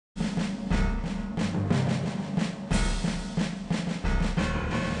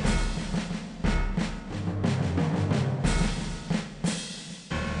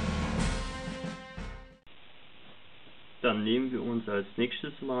Dann nehmen wir uns als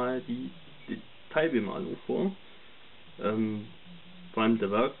nächstes mal die Detailbemalung vor, vor allem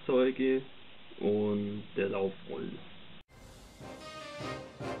der Werkzeuge und der Laufrollen.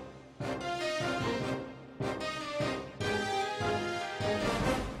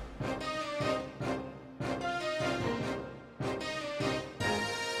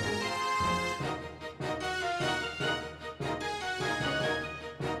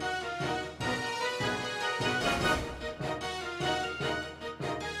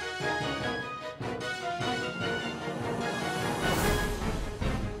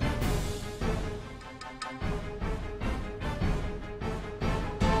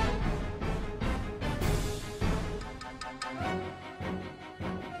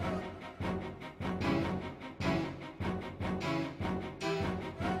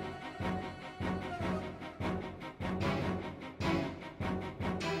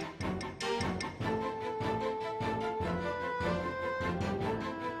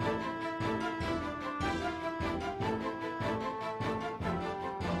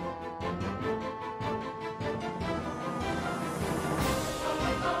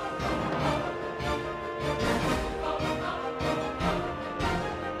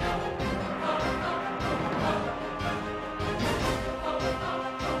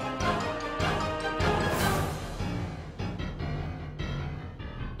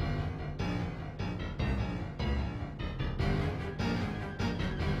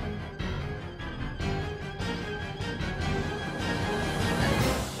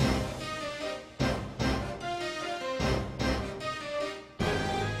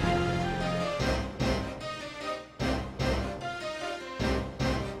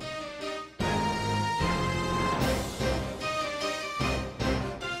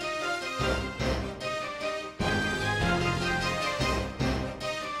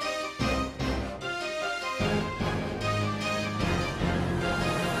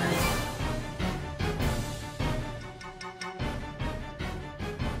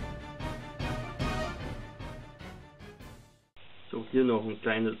 So, hier noch ein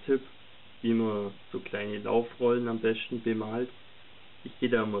kleiner Tipp, wie man so kleine Laufrollen am besten bemalt. Ich gehe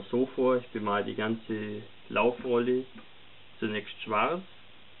da immer so vor, ich bemale die ganze Laufrolle zunächst schwarz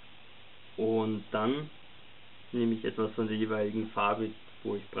und dann nehme ich etwas von der jeweiligen Farbe,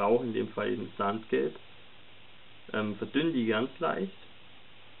 wo ich brauche, in dem Fall eben Sandgelb, verdünne die ganz leicht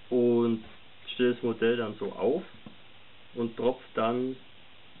und stelle das Modell dann so auf und tropfe dann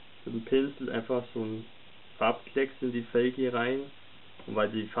mit dem Pinsel einfach so ein Farbklecks in die Felge rein, und weil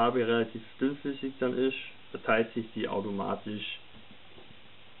die Farbe relativ dünnflüssig dann ist, verteilt sich die automatisch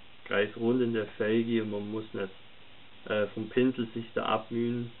kreisrund in der Felge und man muss nicht vom Pinsel sich da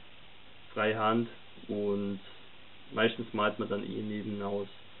abmühen, freihand, und meistens malt man dann nebenaus,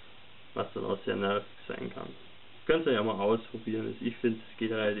 was dann auch sehr nervig sein kann. Könnt ihr ja mal ausprobieren, ich finde es geht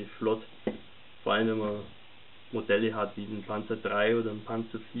relativ flott, vor allem wenn man Modelle hat wie den Panzer 3 oder den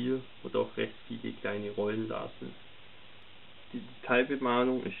Panzer 4, wo doch recht viele kleine Rollen da sind. Die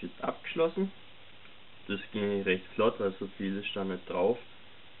Detailbemalung ist jetzt abgeschlossen. Das ging recht flott, weil so viel ist da nicht drauf.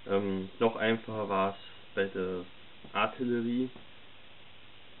 Noch einfacher war es bei der Artillerie.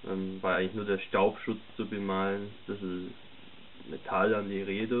 War eigentlich nur der Staubschutz zu bemalen, ein bisschen Metall an die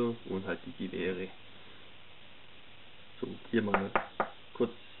Räder und halt die Gewehre. So, hier mal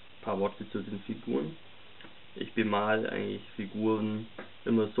kurz ein paar Worte zu den Figuren. Ich bemale eigentlich Figuren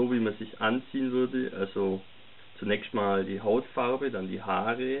immer so, wie man sich anziehen würde, also zunächst mal die Hautfarbe, dann die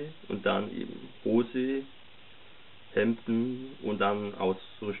Haare und dann eben Hose, Hemden und dann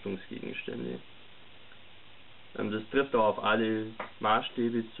Ausrüstungsgegenstände. Das trifft auch auf alle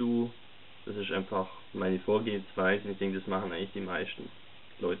Maßstäbe zu, das ist einfach meine Vorgehensweise, ich denke, das machen eigentlich die meisten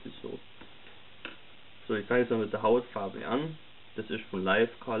Leute so. So, ich fange jetzt mal mit der Hautfarbe an, das ist von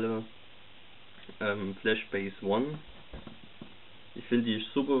Live Color. Flash Base 1. Ich finde die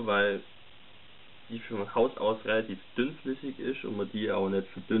ist super, weil die von Haus aus relativ dünnflüssig ist und man die auch nicht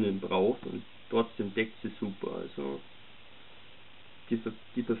verdünnen braucht, und trotzdem deckt sie super. Also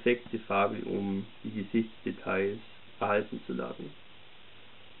die perfekte Farbe, um die Gesichtsdetails erhalten zu lassen.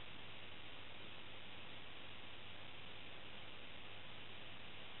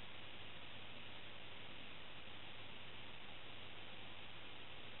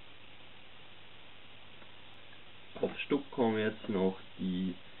 Auf StuG kommen jetzt noch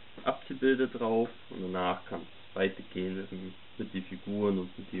die Abziehbilder drauf und danach kann es weitergehen mit den Figuren und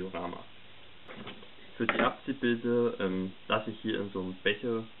dem Diorama. Für die Abziehbilder lasse ich hier in so einem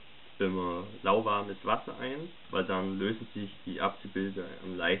Becher immer lauwarmes Wasser ein, weil dann lösen sich die Abziehbilder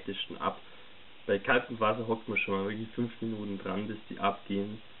am leichtesten ab. Bei kaltem Wasser hockt man schon mal wirklich 5 Minuten dran, bis die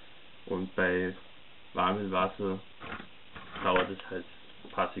abgehen, und bei warmem Wasser dauert es halt ein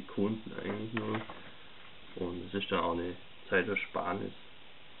paar Sekunden eigentlich nur. Und es ist dann auch eine Zeitersparnis.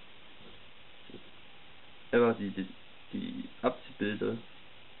 Einfach die Abziehbilder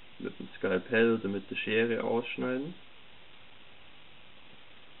mit dem Skalpell oder mit der Schere ausschneiden.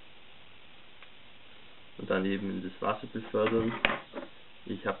 Und dann eben in das Wasser befördern.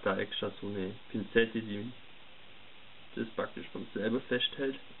 Ich habe da extra so eine Pinzette, die das praktisch von selber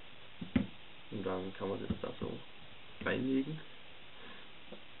festhält. Und dann kann man das da so reinlegen.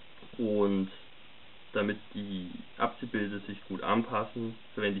 Und damit die Abziehbilder sich gut anpassen,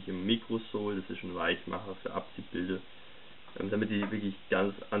 verwende ich im Mikrosol, das ist ein Weichmacher für Abziehbilder, damit die wirklich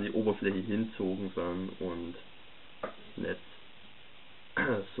ganz an die Oberfläche hinzogen werden und nicht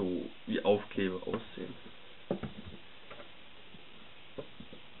so wie Aufkleber aussehen.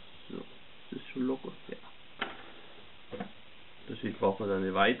 So, das ist schon locker. Ja. Deswegen braucht man dann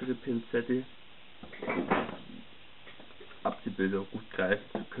eine weitere Pinzette, Abziehbilder gut greifen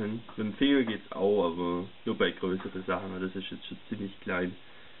zu können. Mit dem Finger geht's auch, aber nur bei größeren Sachen, weil das ist jetzt schon ziemlich klein.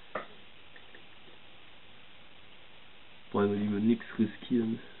 Wollen wir lieber nichts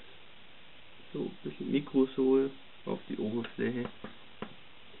riskieren. So, ein bisschen Mikrosol auf die Oberfläche.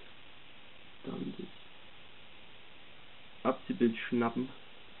 Dann das Abziehbild schnappen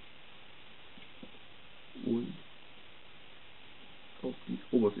und auf die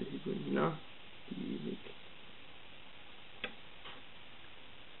Oberfläche bringen. Na, die weg.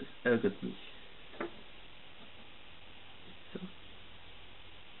 Es ärgert mich.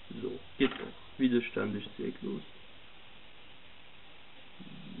 So, geht auch. Widerstand ist sehr groß.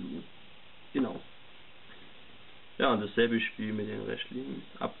 So, genau. Ja, und dasselbe Spiel mit den restlichen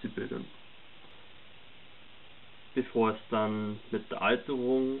Abziehbildern. Bevor es dann mit der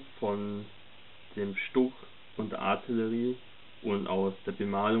Alterung von dem StuG und der Artillerie und aus der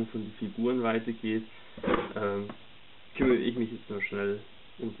Bemalung von den Figuren weitergeht, kümmere ich mich jetzt noch schnell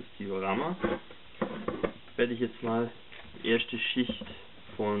um das Diorama. Werde ich jetzt mal die erste Schicht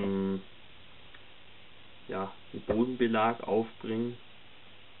von dem Bodenbelag aufbringen.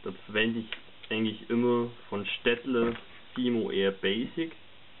 Da verwende ich eigentlich immer von Stettler Simo Air Basic.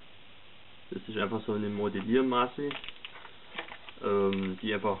 Das ist einfach so eine Modelliermasse,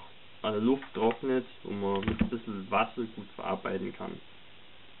 die einfach an der Luft trocknet und man mit ein bisschen Wasser gut verarbeiten kann.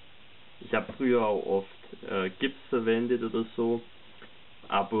 Ich habe früher auch oft Gips verwendet oder so,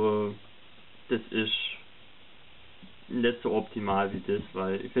 aber das ist nicht so optimal wie das,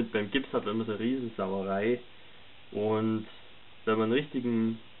 weil ich finde, beim Gips hat man immer so eine Riesensauerei, und wenn man einen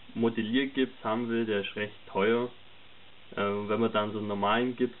richtigen Modelliergips haben will, der ist recht teuer. Wenn man dann so einen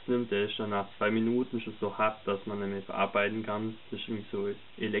normalen Gips nimmt, der ist dann nach 2 Minuten schon so hart, dass man nicht mehr verarbeiten kann. Das ist irgendwie so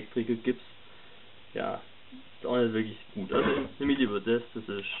Elektriker-Gips. Ja, ist auch nicht wirklich gut. Also nehme ich lieber das ist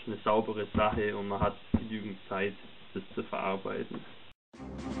eine saubere Sache und man hat genügend Zeit, das zu verarbeiten.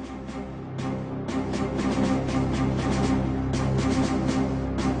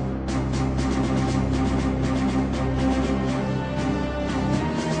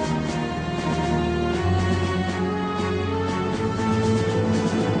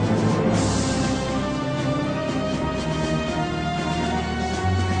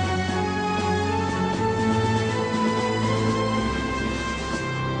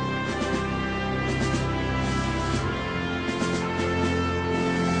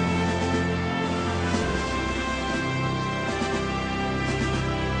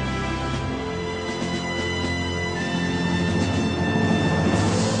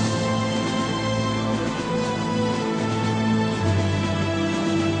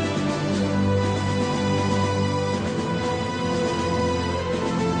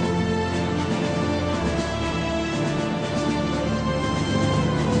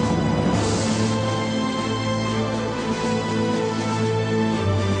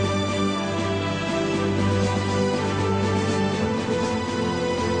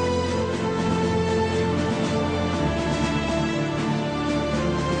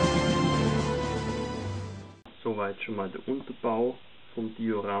 Soweit schon mal der Unterbau vom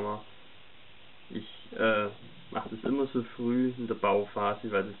Diorama. Ich mache das immer so früh in der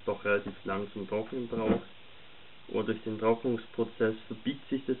Bauphase, weil das doch relativ lang zum Trocknen braucht. Und durch den Trocknungsprozess verbiegt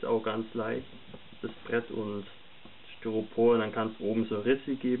sich das auch ganz leicht, das Brett und Styropor, und dann kann es oben so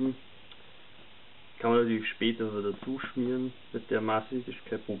Risse geben. Kann man natürlich später wieder zuschmieren mit der Masse, das ist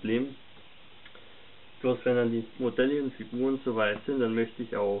kein Problem. Bloß wenn dann die Modelle und Figuren soweit sind, dann möchte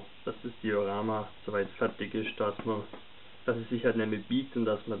ich auch, dass das Diorama soweit fertig ist, dass es sich halt nicht mehr biegt und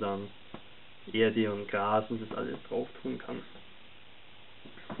dass man dann Erde und Gras und das alles drauf tun kann.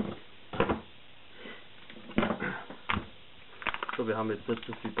 So, wir haben jetzt nicht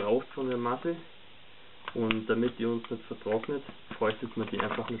so viel gebraucht von der Masse. Und damit die uns nicht vertrocknet, feuchtet man die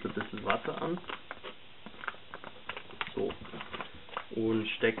einfach mit ein bisschen Wasser an. So. Und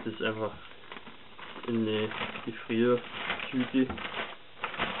steckt es einfach in eine Gefriertüte.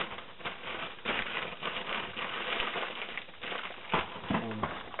 Und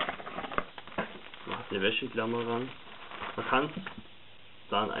macht eine Wäscheklammer ran. Man kann es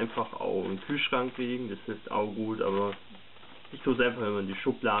dann einfach auch im Kühlschrank legen, das hilft auch gut, aber ich tue es einfach immer in die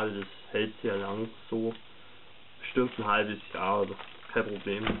Schublade, das hält sehr lang so, bestimmt ein halbes Jahr, aber kein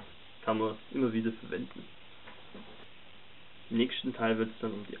Problem, kann man immer wieder verwenden. Im nächsten Teil wird es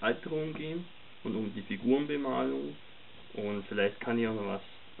dann um die Alterung gehen und um die Figurenbemalung und vielleicht kann ich auch noch was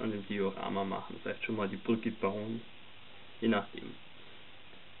an dem Diorama machen, vielleicht schon mal die Brücke bauen, je nachdem.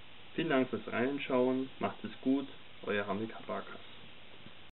 Vielen Dank fürs Reinschauen, macht es gut, euer Hamilkar Barkas.